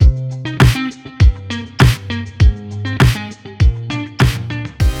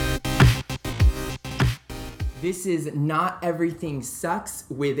This is Not Everything Sucks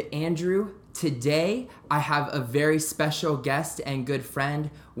with Andrew. Today, I have a very special guest and good friend,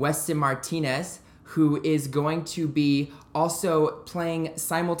 Weston Martinez, who is going to be also playing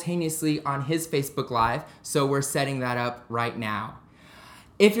simultaneously on his Facebook Live. So we're setting that up right now.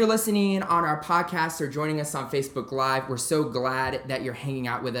 If you're listening on our podcast or joining us on Facebook Live, we're so glad that you're hanging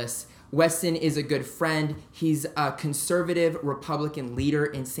out with us. Weston is a good friend. He's a conservative Republican leader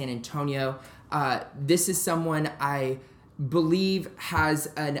in San Antonio. This is someone I believe has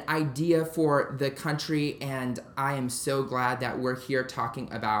an idea for the country, and I am so glad that we're here talking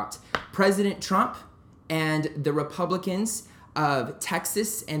about President Trump and the Republicans of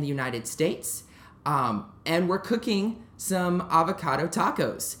Texas and the United States. And we're cooking some avocado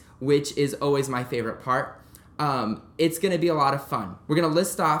tacos, which is always my favorite part. It's going to be a lot of fun. We're going to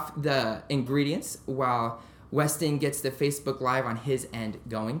list off the ingredients while Weston gets the Facebook Live on his end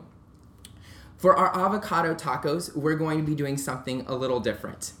going. For our avocado tacos, we're going to be doing something a little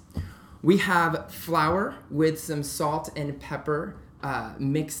different. We have flour with some salt and pepper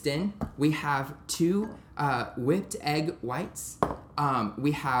mixed in. We have 2 whipped egg whites.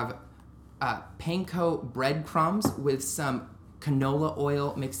 We have panko breadcrumbs with some canola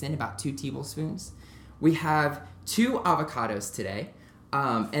oil mixed in, about 2 tablespoons. We have 2 avocados today,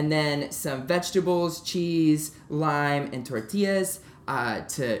 and then some vegetables, cheese, lime, and tortillas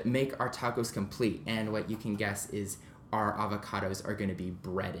to make our tacos complete. And what you can guess is our avocados are going to be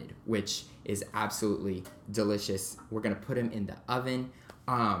breaded, which is absolutely delicious. We're going to put them in the oven,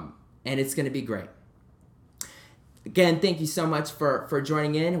 and it's going to be great. Again, thank you so much for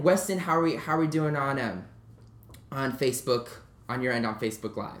joining in. Weston, how are we doing on Facebook, on your end on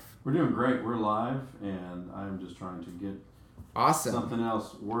Facebook Live? We're doing great. We're live, and I'm just trying to get something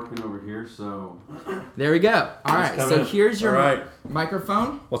else working over here. So there we go. All right. So here's your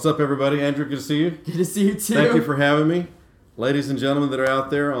microphone. What's up, everybody? Andrew, good to see you. Good to see you too. Thank you for having me, ladies and gentlemen that are out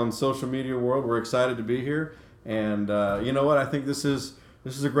there on social media world. We're excited to be here, and you know what? I think this is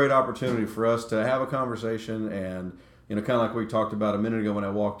a great opportunity for us to have a conversation, and kind of like we talked about a minute ago when I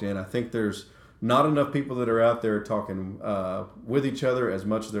walked in. I think there's not enough people that are out there talking with each other as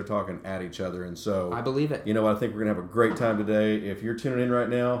much as they're talking at each other. And so I believe it. You know what? I think we're going to have a great time today. If you're tuning in right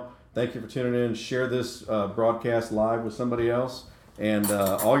now, thank you for tuning in. Share this broadcast live with somebody else. And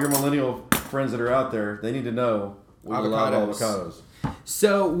all your millennial friends that are out there, they need to know we love avocados.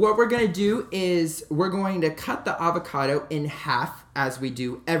 So what we're going to do is we're going to cut the avocado in half, as we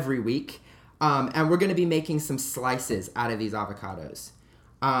do every week. And we're going to be making some slices out of these avocados.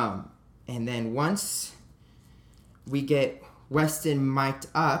 And then once we get Weston mic'd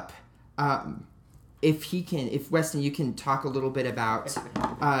up, if Weston, you can talk a little bit about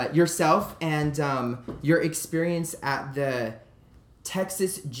yourself and your experience at the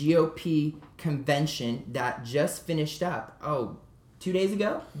Texas GOP convention that just finished up. 2 days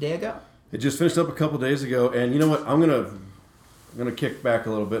ago? Day ago? It just finished up a couple days ago, and you know what? I'm gonna kick back a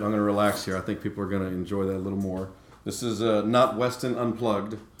little bit. I'm gonna relax here. I think people are gonna enjoy that a little more. This is not Weston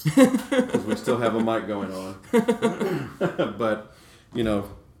Unplugged, because we still have a mic going on. But, now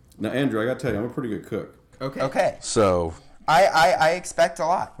Andrew, I got to tell you, I'm a pretty good cook. Okay. So I expect a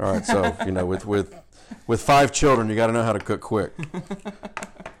lot. All right, so, with 5 children, you got to know how to cook quick.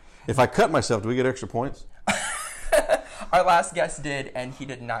 If I cut myself, do we get extra points? Our last guest did, and he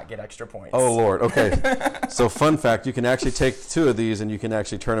did not get extra points. Oh, Lord. Okay. So, fun fact, you can actually take 2 of these, and you can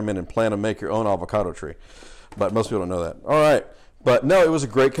actually turn them in and plant and make your own avocado tree. But most people don't know that. All right. But no, it was a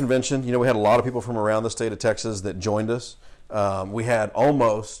great convention. We had a lot of people from around the state of Texas that joined us. We had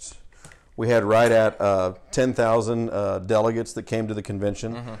right at 10,000 delegates that came to the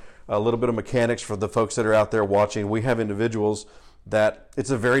convention. Mm-hmm. A little bit of mechanics for the folks that are out there watching. We have individuals that it's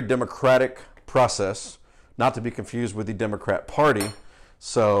a very democratic process, not to be confused with the Democrat Party.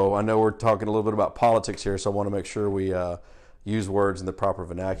 So I know we're talking a little bit about politics here, so I want to make sure we use words in the proper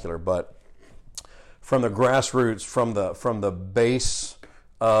vernacular. But from the grassroots, from the base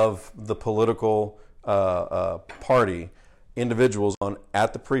of the political party, individuals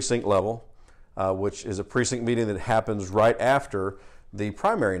at the precinct level, which is a precinct meeting that happens right after the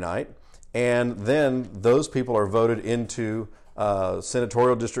primary night, and then those people are voted into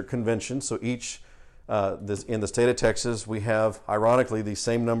senatorial district convention. So each in the state of Texas, we have, ironically, the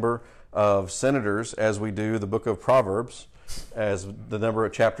same number of senators as we do the book of Proverbs, as the number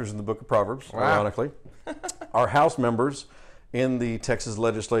of chapters in the book of Proverbs, wow. Ironically. Our House members in the Texas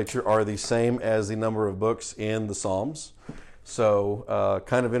legislature are the same as the number of books in the Psalms. So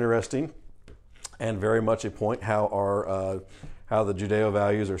kind of interesting, and very much a point how the Judeo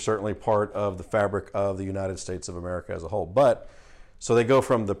values are certainly part of the fabric of the United States of America as a whole. But So they go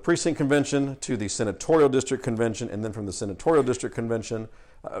from the precinct convention to the senatorial district convention, and then from the senatorial district convention,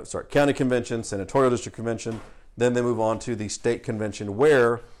 county convention, senatorial district convention, then they move on to the state convention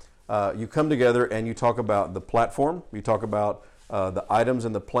where you come together and you talk about the platform, you talk about the items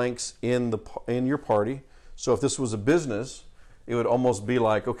and the planks in your party. So if this was a business, it would almost be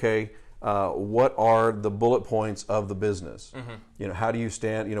like, okay, what are the bullet points of the business? How do you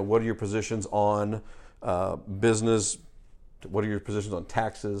stand? What are your positions on business? What are your positions on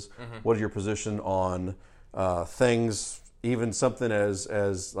taxes? What are your position on things, even something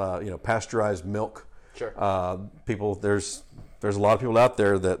as pasteurized milk? Sure. There's a lot of people out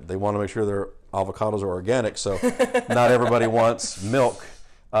there that they want to make sure their avocados are organic, so not everybody wants milk,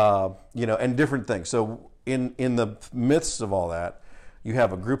 and different things. So in the midst of all that, you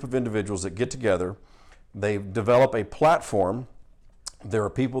have a group of individuals that get together, they develop a platform. There are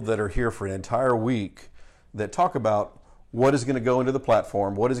people that are here for an entire week that talk about what is going to go into the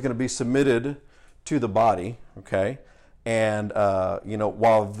platform, what is going to be submitted to the body, okay? And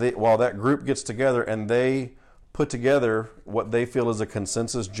while that group gets together and they put together what they feel is a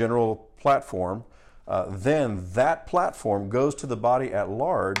consensus general platform, then that platform goes to the body at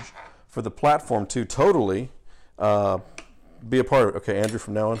large for the platform to totally be a part of it. Okay, Andrew,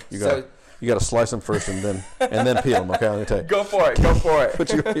 from now on, you got to slice them first and then peel them. Okay, I'm gonna tell you. Go for it.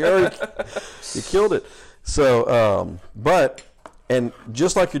 But you killed it. So, and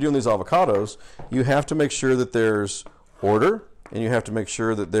just like you're doing these avocados, you have to make sure that there's order, and you have to make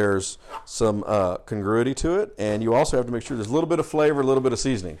sure that there's some congruity to it, and you also have to make sure there's a little bit of flavor, a little bit of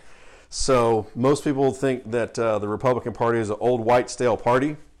seasoning. So most people think that the Republican Party is an old white stale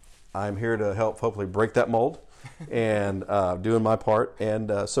party. I'm here to help hopefully break that mold and doing my part.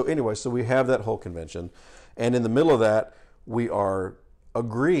 And so we have that whole convention, and in the middle of that, we are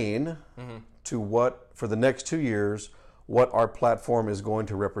agreeing to what, for the next 2 years, what our platform is going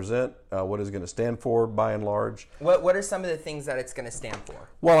to represent, what it's going to stand for by and large. What are some of the things that it's going to stand for?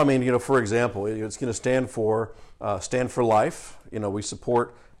 Well, I mean, for example, it's going to stand for life. We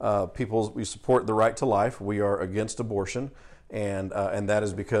support we support the right to life. We are against abortion, and that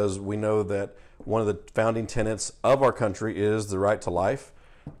is because we know that one of the founding tenets of our country is the right to life,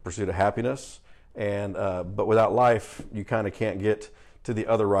 pursuit of happiness, and but without life, you kind of can't get to the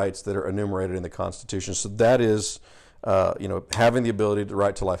other rights that are enumerated in the Constitution. So that is, having the ability to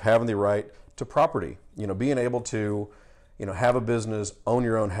right to life, having the right to property, being able to, have a business, own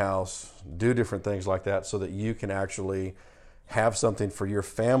your own house, do different things like that, so that you can actually have something for your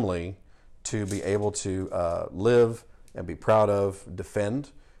family to be able to live and be proud of,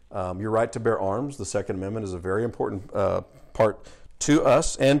 defend. Your right to bear arms, the Second Amendment, is a very important part to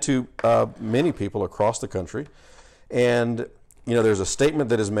us and to many people across the country. And there's a statement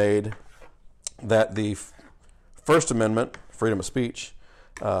that is made that the First Amendment, freedom of speech,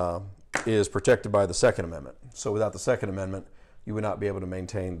 is protected by the Second Amendment. So without the Second Amendment, you would not be able to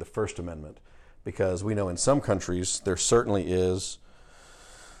maintain the First Amendment, because we know in some countries there certainly is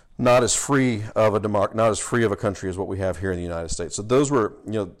not as free of a country as what we have here in the United States. So those were,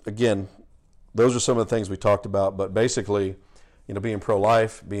 again, those are some of the things we talked about. But basically, being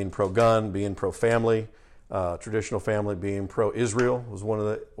pro-life, being pro-gun, being pro-family. Traditional family, being pro-Israel was one of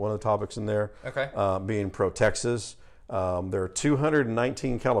the topics in there. Okay. Being pro-Texas. There are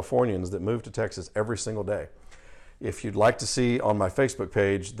 219 Californians that move to Texas every single day. If you'd like to see on my Facebook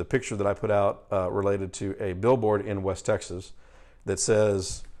page the picture that I put out related to a billboard in West Texas that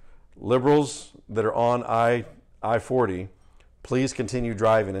says, "Liberals that are on I-40, please continue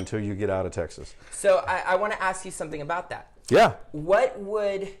driving until you get out of Texas." So I want to ask you something about that. Yeah. What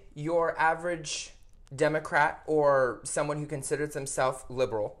would your average Democrat or someone who considers themselves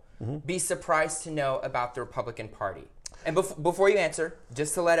liberal be surprised to know about the Republican Party? And before you answer,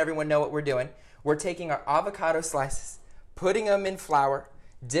 just to let everyone know what we're doing, we're taking our avocado slices, putting them in flour,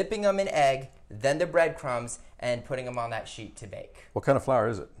 dipping them in egg, then the breadcrumbs, and putting them on that sheet to bake. What kind of flour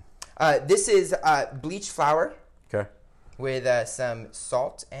is it? This is bleached flour. Okay. With some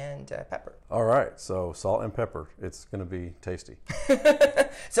salt and pepper. All right, so salt and pepper. It's going to be tasty.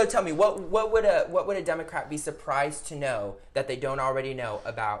 So tell me, what would a Democrat be surprised to know that they don't already know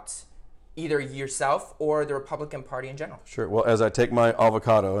about either yourself or the Republican Party in general? Sure. Well, as I take my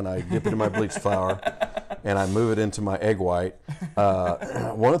avocado and I dip it in my bleached flour and I move it into my egg white,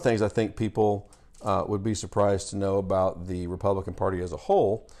 one of the things I think people would be surprised to know about the Republican Party as a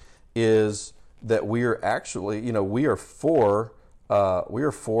whole is that we are actually, we are for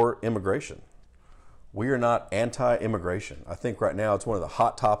immigration. We are not anti-immigration. I think right now it's one of the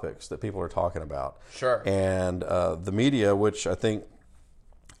hot topics that people are talking about. Sure. And the media, which I think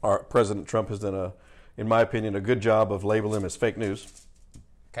our President Trump has done in my opinion, a good job of labeling them as fake news.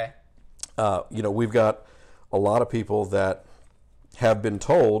 Okay. We've got a lot of people that have been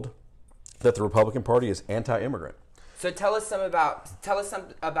told that the Republican Party is anti-immigrant. So tell us some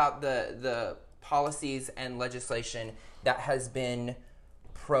about the policies and legislation that has been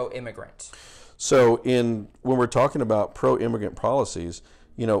pro-immigrant. So when we're talking about pro-immigrant policies,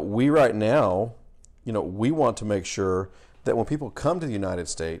 we right now, we want to make sure that when people come to the United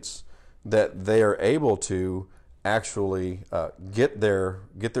States, that they are able to actually get their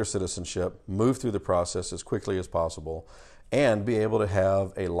citizenship, move through the process as quickly as possible, and be able to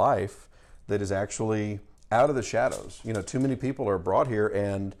have a life that is actually out of the shadows. Too many people are brought here,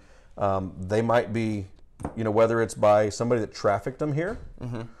 and they might be, whether it's by somebody that trafficked them here,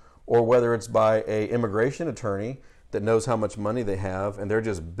 mm-hmm. or whether it's by a immigration attorney that knows how much money they have, and they're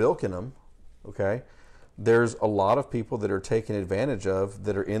just bilking them. Okay, there's a lot of people that are taken advantage of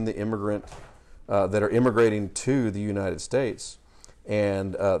that are in the that are immigrating to the United States,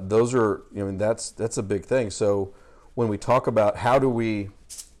 and those are, that's a big thing. So when we talk about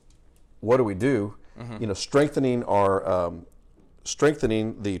what do we do, mm-hmm.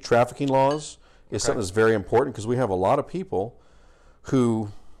 Strengthening the trafficking laws is something that's very important, because we have a lot of people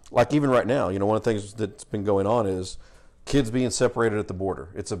who, like even right now, one of the things that's been going on is kids being separated at the border.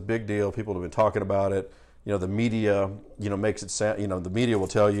 It's a big deal. People have been talking about it. The media, makes it sound, the media will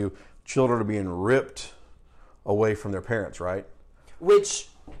tell you children are being ripped away from their parents, right? Which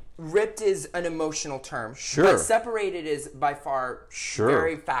ripped is an emotional term. Sure. But separated is by far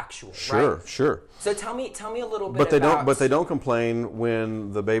very factual, right? Sure. So tell me a little bit But they don't complain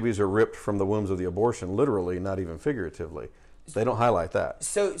when the babies are ripped from the wombs of the abortion, literally, not even figuratively. They don't highlight that.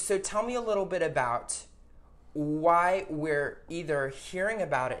 So tell me a little bit about why we're either hearing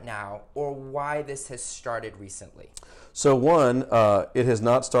about it now or why this has started recently. So one, it has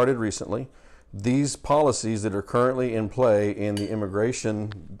not started recently. These policies that are currently in play in the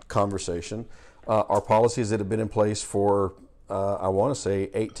immigration conversation are policies that have been in place for, I want to say,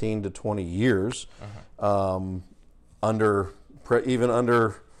 18 to 20 years, uh-huh. Even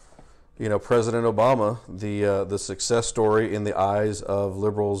under President Obama, the success story in the eyes of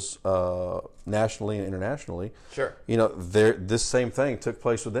liberals nationally and internationally. Sure. This same thing took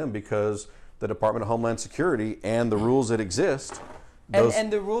place with them because the Department of Homeland Security and the rules that exist.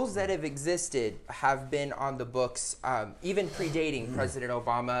 And the rules that have existed have been on the books, even predating President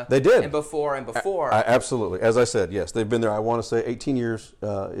Obama. They did. And before. Absolutely. As I said, yes, they've been there. I want to say 18 years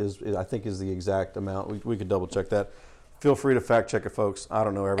I think is the exact amount. We could double check that. Feel free to fact check it, folks. I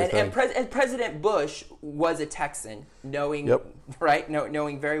don't know everything. And President Bush was a Texan, knowing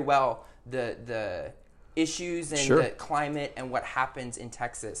very well the issues and the climate and what happens in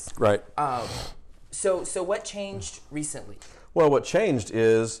Texas. Right. So what changed recently? Well, what changed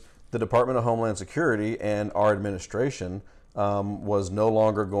is the Department of Homeland Security and our administration was no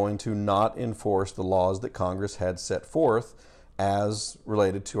longer going to not enforce the laws that Congress had set forth as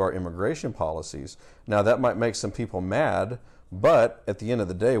related to our immigration policies. Now, that might make some people mad, but at the end of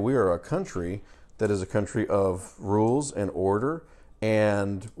the day, we are a country that is a country of rules and order,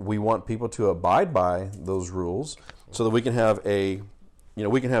 and we want people to abide by those rules so that we can have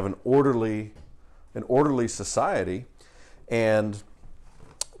an orderly society. And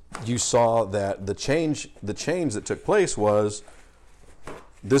you saw that the change that took place was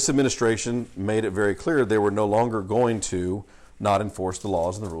this administration made it very clear they were no longer going to not enforce the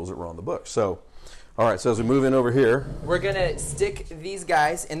laws and the rules that were on the books. So, all right, so as we move in over here, we're going to stick these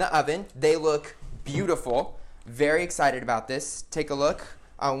guys in the oven. They look beautiful. Very excited about this. Take a look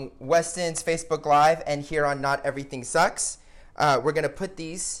on Weston's Facebook Live and here on Not Everything Sucks. We're going to put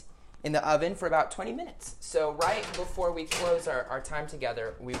these in the oven for about 20 minutes. So right before we close our time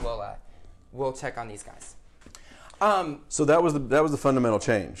together, we'll check on these guys. So that was the fundamental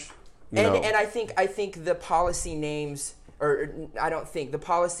change. And I think the policy names, the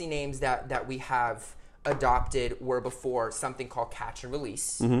policy names that we have adopted were before something called catch and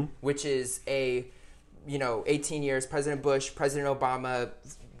release, mm-hmm. which is 18 years President Bush, President Obama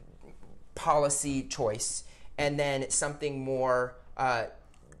policy choice, and then something more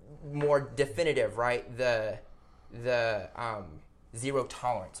definitive, right? The zero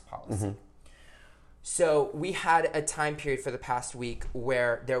tolerance policy. Mm-hmm. So we had a time period for the past week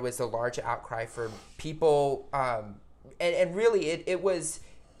where there was a large outcry for people, and really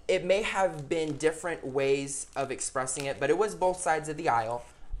it may have been different ways of expressing it, but it was both sides of the aisle,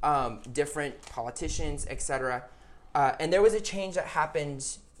 different politicians, etc. And there was a change that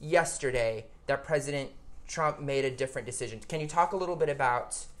happened yesterday that President Trump made a different decision. Can you talk a little bit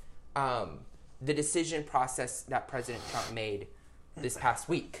about the decision process that President Trump made this past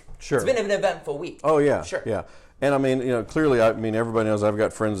week. Sure. It's been an eventful week. Oh, yeah. Sure. Yeah. And I mean, clearly, everybody knows I've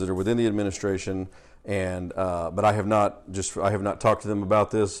got friends that are within the administration, and but I have not talked to them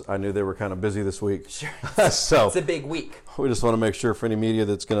about this. I knew they were kind of busy this week. Sure. So it's a big week. We just want to make sure for any media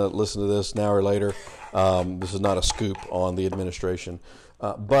that's going to listen to this now or later, this is not a scoop on the administration.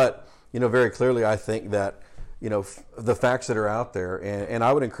 But, very clearly, I think that, the facts that are out there, and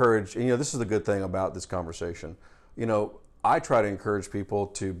I would encourage, this is the good thing about this conversation. I try to encourage people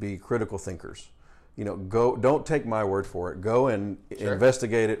to be critical thinkers. Don't take my word for it. Go and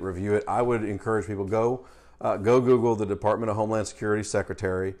investigate it, review it. I would encourage people, go Google the Department of Homeland Security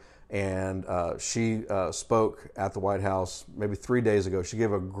Secretary, and she spoke at the White House maybe 3 days ago. She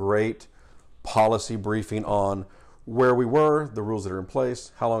gave a great policy briefing on where we were, the rules that are in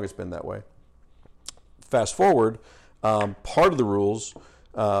place, how long it's been that way. Fast forward, part of the rules,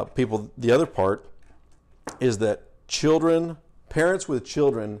 the other part is that parents with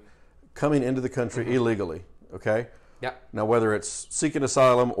children coming into the country illegally, okay? Yeah. Now, whether it's seeking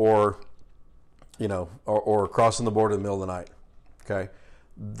asylum or crossing the border in the middle of the night, okay?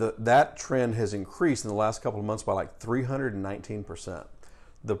 That trend has increased in the last couple of months by like 319%.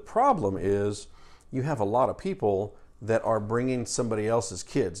 The problem is you have a lot of people that are bringing somebody else's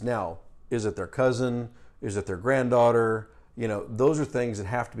kids. Now, is it their cousin? Is it their granddaughter? Those are things that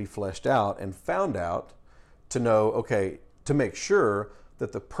have to be fleshed out and found out to know, okay, to make sure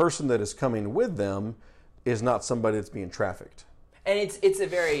that the person that is coming with them is not somebody that's being trafficked. And it's a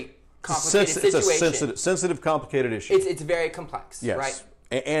very complicated situation. It's a sensitive, complicated issue. It's very complex, yes.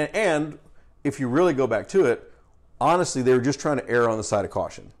 Right? And if you really go back to it, honestly, they were just trying to err on the side of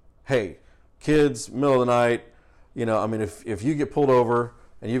caution. Hey, kids, middle of the night, if you get pulled over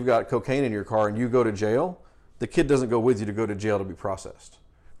and you've got cocaine in your car and you go to jail, the kid doesn't go with you to go to jail to be processed.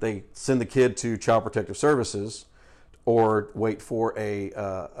 They send the kid to Child Protective Services or wait for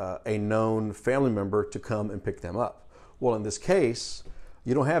a known family member to come and pick them up. Well, in this case,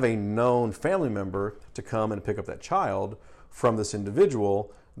 you don't have a known family member to come and pick up that child from this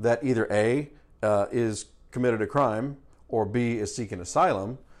individual that either A, is committed a crime, or B, is seeking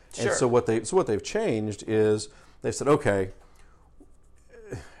asylum. Sure. And so what they've changed is they said, okay,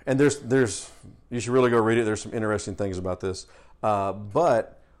 and there's you should really go read it. There's some interesting things about this.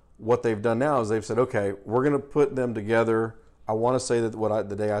 But what they've done now is they've said, okay, we're going to put them together. I want to say that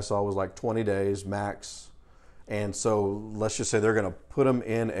the day I saw was like 20 days max. And so let's just say they're going to put them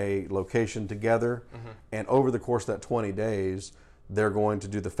in a location together. Mm-hmm. And over the course of that 20 days, they're going to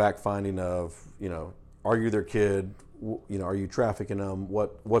do the fact finding of, are you their kid? Are you trafficking them?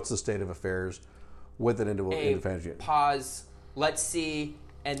 What's the state of affairs with an individual? Pause, let's see,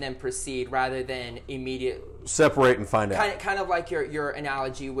 and then proceed rather than immediate. Separate and find out. Kind of like your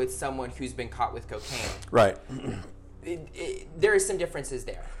analogy with someone who's been caught with cocaine. Right. There are some differences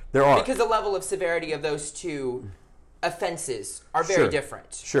there. There are. Because the level of severity of those two offenses are very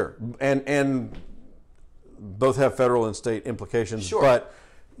different. Sure. And both have federal and state implications. Sure. But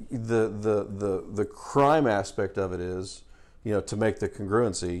the crime aspect of it is, to make the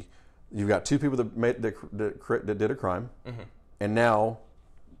congruency, you've got two people that did a crime, mm-hmm. and now,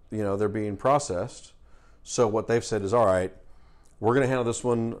 they're being processed. So what they've said is, all right, we're going to handle this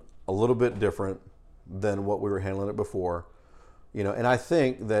one a little bit different than what we were handling it before. And I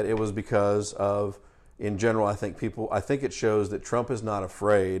think that it was because of, in general, I think it shows that Trump is not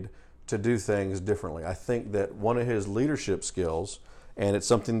afraid to do things differently. I think that one of his leadership skills, and it's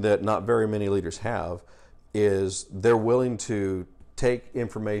something that not very many leaders have, is they're willing to take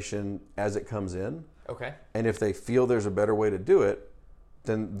information as it comes in. Okay. And if they feel there's a better way to do it,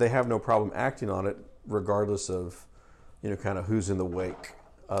 then they have no problem acting on it, regardless of, kind of who's in the wake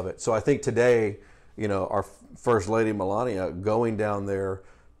of it. So I think today, our First Lady Melania going down there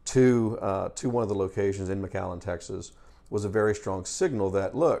to one of the locations in McAllen, Texas, was a very strong signal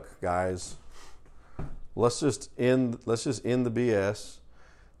that, look, guys, let's just end the BS.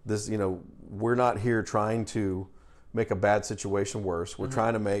 This, we're not here trying to make a bad situation worse. We're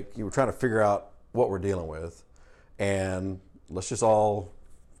mm-hmm. trying to figure out what we're dealing with, and let's just all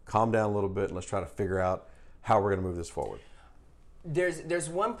calm down a little bit and let's try to figure out how we're going to move this forward. There's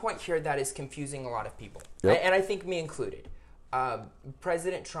one point here that is confusing a lot of people, yep. and I think me included.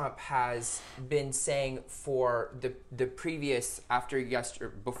 President Trump has been saying for the previous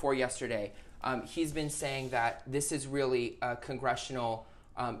before yesterday, he's been saying that this is really a congressional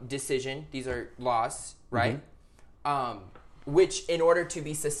decision. These are laws, right? Mm-hmm. Which, in order to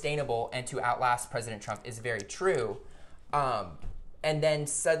be sustainable and to outlast President Trump, is very true. And then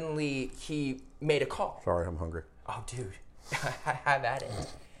suddenly he made a call. Sorry, I'm hungry. Oh, dude. Have at it.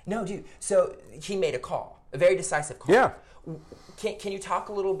 No, dude. So he made a call, a very decisive call. Yeah. Can you talk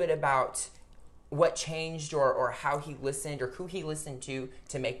a little bit about what changed or how he listened or who he listened to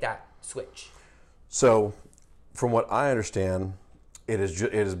make that switch? So, from what I understand, it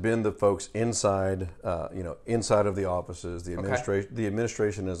has been the folks inside, inside of the offices, the administration, the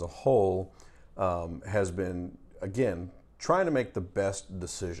administration as a whole has been, again, trying to make the best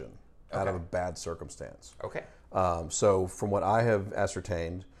decision out of a bad circumstance. Okay. So, from what I have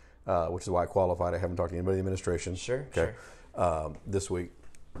ascertained, which is why I qualified, I haven't talked to anybody in the administration. Sure. This week.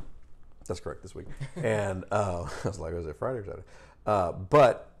 That's correct, this week. And I was like, was it Friday or Saturday?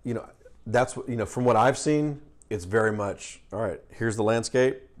 But, that's what, from what I've seen, it's very much, all right, here's the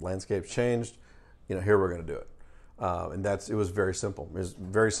landscape. Landscape's changed. Here we're going to do it. And it was very simple. It was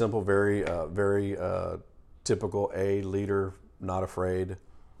very simple, very typical, a leader, not afraid.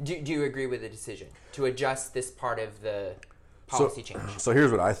 Do you agree with the decision to adjust this part of the policy change? So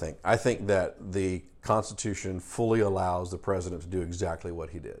here's what I think. I think that the Constitution fully allows the president to do exactly what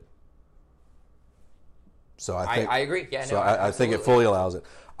he did. So I agree. Yeah, so I think it fully allows it.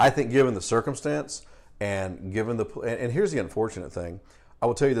 I think given the circumstance and given and here's the unfortunate thing, I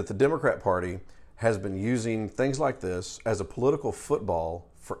will tell you that the Democrat Party has been using things like this as a political football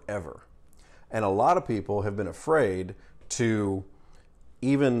forever. And a lot of people have been afraid to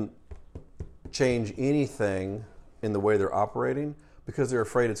even change anything in the way they're operating because they're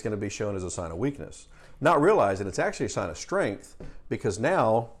afraid it's going to be shown as a sign of weakness. Not realizing it's actually a sign of strength because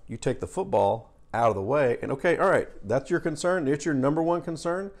now you take the football out of the way and okay, all right, that's your concern. It's your number one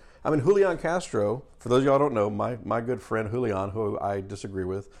concern. I mean, Julian Castro, for those of y'all who don't know, my good friend Julian, who I disagree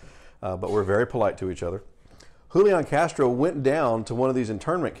with, but we're very polite to each other. Julian Castro went down to one of these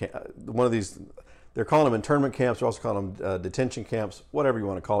internment they're calling them internment camps, they're also calling them detention camps, whatever you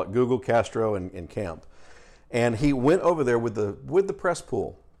want to call it, Google Castro and camp. And he went over there with the press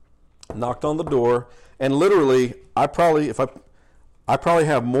pool, knocked on the door, and literally, I probably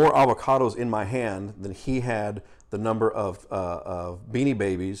have more avocados in my hand than he had the number of Beanie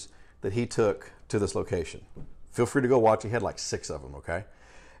Babies that he took to this location. Feel free to go watch. He had like 6 of them, okay?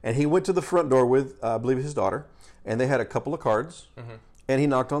 And he went to the front door with, I believe, his daughter, and they had a couple of cards. Mm-hmm. And he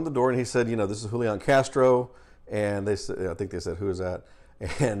knocked on the door, and he said, this is Julian Castro. And they said, I think they said, who is that?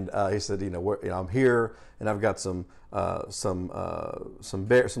 And he said, I'm here, and I've got some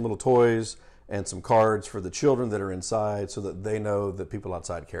little toys and some cards for the children that are inside, so that they know that people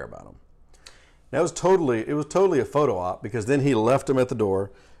outside care about them. Now it was totally a photo op because then he left them at the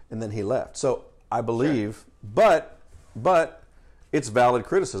door, and then he left. So I believe, sure. but it's valid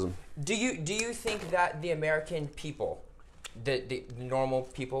criticism. Do you think that the American people, the normal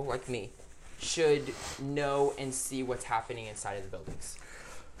people like me, should know and see what's happening inside of the buildings?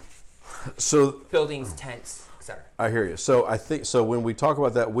 So buildings, tents, etc. I hear you. So I think when we talk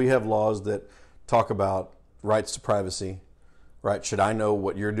about that, we have laws that talk about rights to privacy, right? Should I know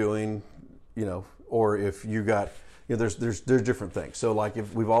what you're doing, or if you got, there's different things. So like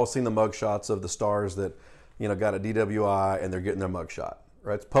if we've all seen the mug shots of the stars that, got a DWI and they're getting their mug shot,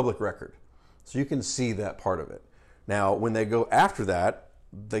 right? It's public record. So you can see that part of it. Now, when they go after that,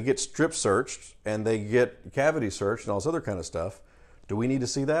 they get strip searched and they get cavity searched and all this other kind of stuff. Do we need to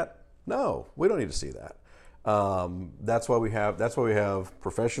see that? No, we don't need to see that. That's why we have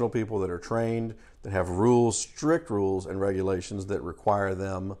professional people that are trained, that have rules, strict rules and regulations that require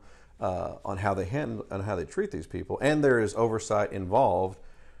them on how they treat these people, and there is oversight involved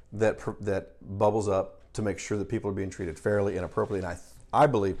that bubbles up to make sure that people are being treated fairly and appropriately. And I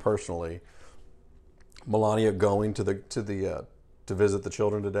believe personally, Melania going to visit the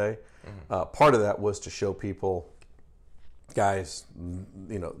children today, part of that was to show people, guys,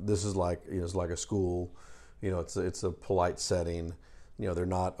 this is like it's like a school. It's a polite setting. They're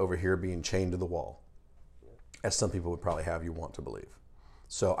not over here being chained to the wall, as some people would probably have you want to believe.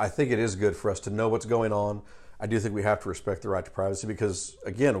 So I think it is good for us to know what's going on. I do think we have to respect the right to privacy because,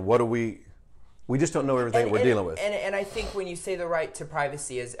 again, we just don't know everything we're dealing with. And I think when you say the right to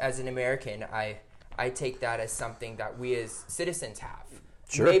privacy as an American, I take that as something that we as citizens have.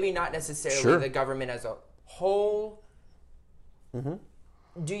 Sure. Maybe not necessarily the government as a whole. Mm-hmm.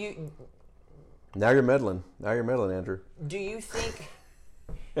 Do you... Now you're meddling, Andrew. Do you think...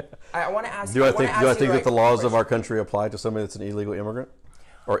 I want to ask do I think that the laws of our country apply to somebody that's an illegal immigrant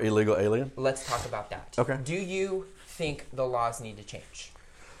or illegal alien? Let's talk about that. Okay. Do you think the laws need to change?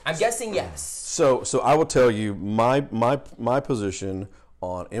 I'm guessing yes. So I will tell you my position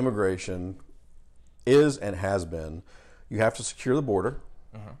on immigration is and has been, you have to secure the border,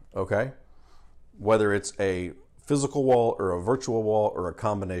 okay? Whether it's a physical wall or a virtual wall or a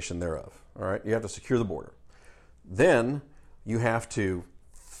combination thereof, all right? You have to secure the border. Then you have to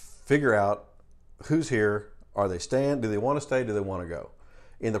figure out who's here, Are they staying? Do they want to stay? Do they want to go?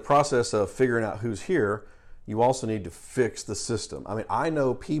 In the process of figuring out who's here, you also need to fix the system. I mean, I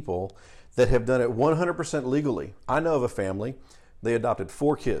know people that have done it 100% legally. I know of a family, they adopted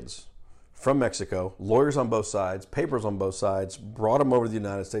 4 kids from Mexico, lawyers on both sides, papers on both sides, brought them over to the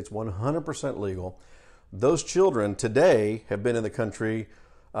United States, 100% legal. Those children today have been in the country,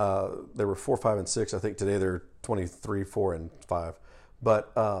 they were 4, 5, and 6. I think today they're 23, 4, and 5.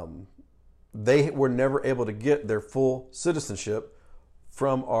 But they were never able to get their full citizenship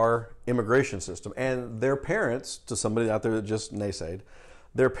from our immigration system. And their parents, to somebody out there that just naysayed,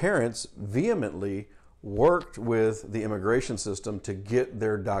 their parents vehemently worked with the immigration system to get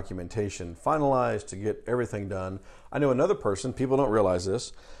their documentation finalized, to get everything done. I know another person, people don't realize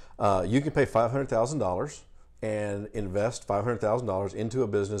this, you can pay $500,000 and invest $500,000 into a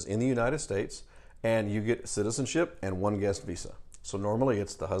business in the United States, and you get citizenship and 1 guest visa. So normally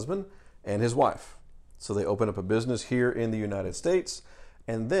it's the husband and his wife. So they open up a business here in the United States,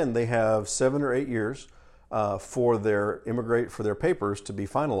 and then they have 7 or 8 years for their papers to be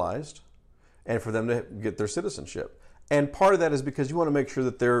finalized and for them to get their citizenship. And part of that is because you want to make sure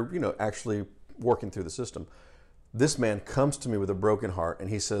that they're, actually working through the system. This man comes to me with a broken heart and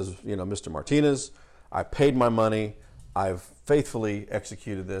he says, Mr. Martinez, I paid my money, I've faithfully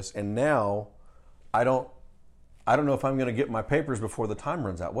executed this, and now I don't know if I'm going to get my papers before the time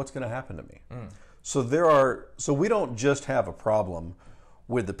runs out. What's going to happen to me? So we don't just have a problem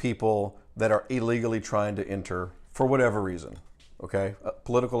with the people that are illegally trying to enter for whatever reason, okay?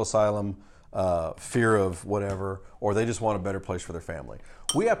 Political asylum, fear of whatever, or they just want a better place for their family.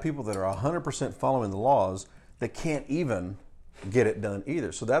 We have people that are 100% following the laws that can't even get it done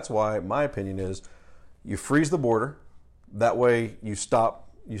either. So that's why my opinion is you freeze the border. That way you stop.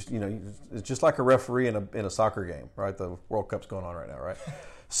 It's just like a referee in a soccer game, right? The World Cup's going on right now, right?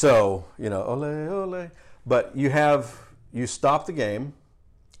 So ole ole. But you stop the game,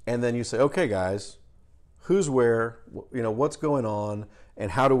 and then you say, okay, guys, who's where? What's going on,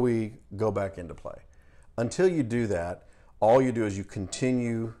 and how do we go back into play? Until you do that, all you do is you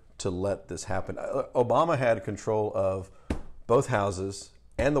continue to let this happen. Obama had control of both houses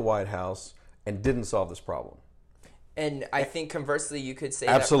and the White House and didn't solve this problem. And I think conversely, you could say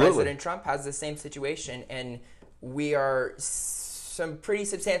Absolutely. that President Trump has the same situation, and we are some pretty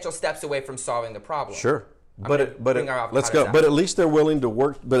substantial steps away from solving the problem. Sure. Let's go. Out. But at least they're willing to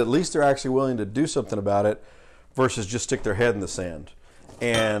work, but at least they're actually willing to do something about it versus just stick their head in the sand.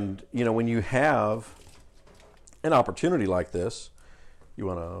 And, when you have an opportunity like this, you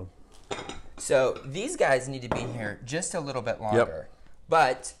want to... So these guys need to be here just a little bit longer. Yep.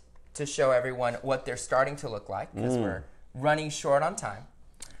 But to show everyone what they're starting to look like, because we're running short on time.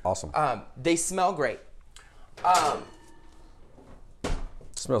 Awesome. They smell great.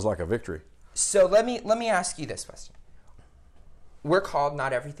 Smells like a victory. So let me ask you this question. We're called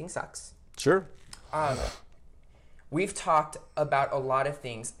Not Everything Sucks. Sure. We've talked about a lot of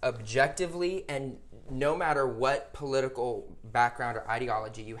things objectively, and no matter what political background or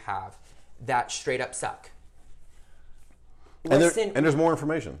ideology you have, that straight up suck. Weston, and there's more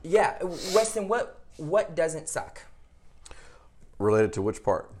information. Yeah. Weston, what doesn't suck? Related to which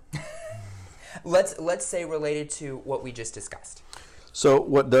part? Let's say related to what we just discussed. So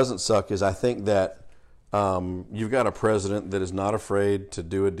what doesn't suck is I think that you've got a president that is not afraid to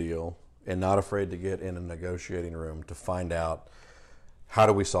do a deal and not afraid to get in a negotiating room to find out how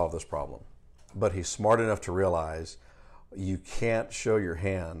do we solve this problem. But he's smart enough to realize you can't show your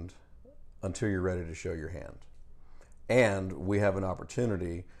hand until you're ready to show your hand. And we have an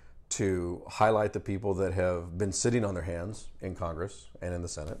opportunity to highlight the people that have been sitting on their hands in Congress and in the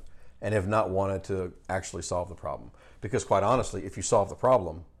Senate and have not wanted to actually solve the problem. Because quite honestly, if you solve the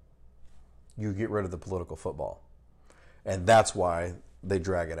problem, you get rid of the political football. And that's why they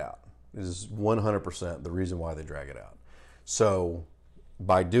drag it out. It is 100% the reason why they drag it out. So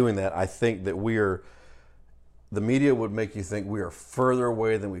by doing that, I think that the media would make you think we are further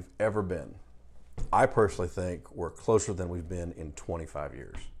away than we've ever been. I personally think we're closer than we've been in 25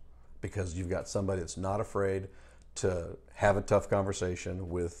 years because you've got somebody that's not afraid to have a tough conversation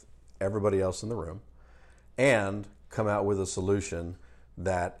with everybody else in the room and come out with a solution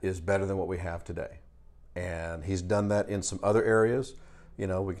that is better than what we have today. And he's done that in some other areas. We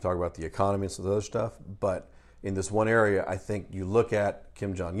can talk about the economy and some other stuff, but in this one area, I think you look at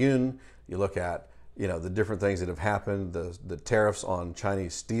Kim Jong-un, you look at, the different things that have happened, the tariffs on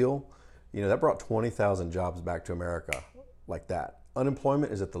Chinese steel, that brought 20,000 jobs back to America like that.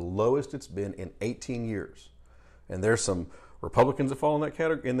 Unemployment is at the lowest it's been in 18 years. And there's some Republicans that fall in that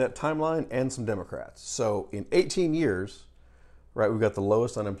category, in that timeline, and some Democrats. So in 18 years, right? We've got the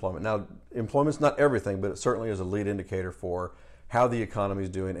lowest unemployment. Now, employment's not everything, but it certainly is a lead indicator for how the economy is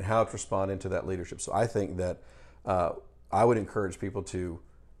doing and how it's responding to that leadership. So I think that I would encourage people to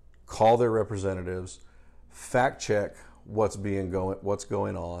call their representatives, fact check what's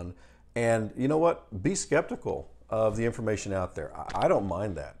going on, and you know what? Be skeptical of the information out there. I don't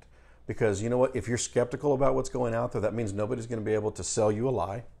mind that, because you know what? If you're skeptical about what's going out there, that means nobody's going to be able to sell you a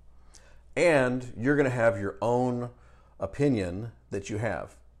lie, and you're going to have your own opinion that you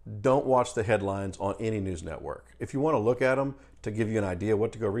have. Don't watch the headlines on any news network. If you want to look at them to give you an idea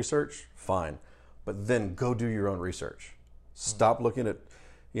what to go research, fine, but then go do your own research. Stop looking at,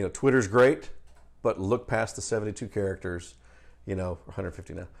 Twitter's great, but look past the 72 characters,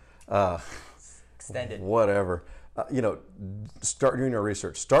 150 now. Extended. Whatever. Start doing your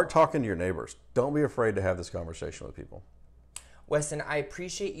research. Start talking to your neighbors. Don't be afraid to have this conversation with people. Weston, I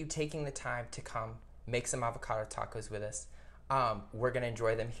appreciate you taking the time to come make some avocado tacos with us. We're going to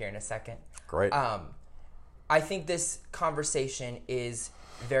enjoy them here in a second. Great. I think this conversation is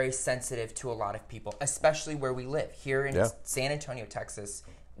very sensitive to a lot of people, especially where we live. Here in San Antonio, Texas,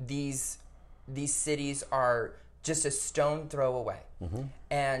 these cities are just a stone throw away. Mm-hmm.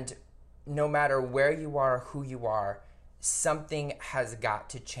 And no matter where you are, who you are, something has got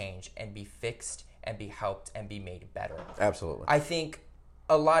to change and be fixed and be helped and be made better. Absolutely. I think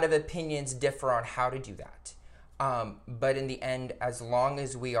a lot of opinions differ on how to do that. But in the end, as long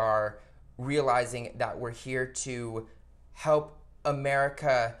as we are realizing that we're here to help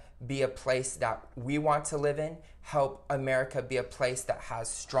America be a place that we want to live in, help America be a place that has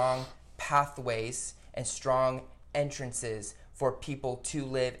strong pathways and strong entrances for people to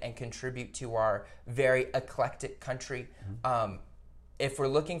live and contribute to our very eclectic country. Mm-hmm. If we're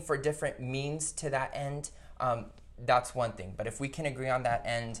looking for different means to that end, that's one thing. But if we can agree on that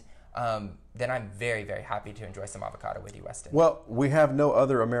end, then I'm very, very happy to enjoy some avocado with you, Weston. Well, we have no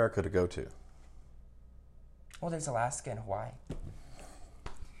other America to go to. Well, there's Alaska and Hawaii.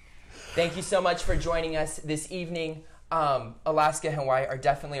 Thank you so much for joining us this evening. Alaska and Hawaii are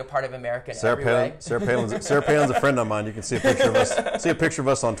definitely a part of America in every way. Sarah Palin's a friend of mine. You can see a picture of us. See a picture of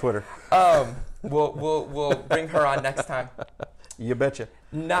us on Twitter. We'll bring her on next time. You betcha.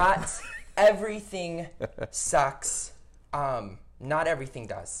 Not everything sucks. Not everything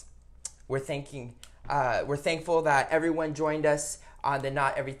does. We're thankful that everyone joined us on the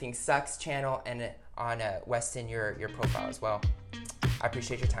Not Everything Sucks channel and on Weston, your profile as well. I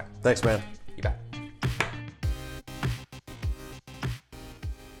appreciate your time. Thanks, man. You bet.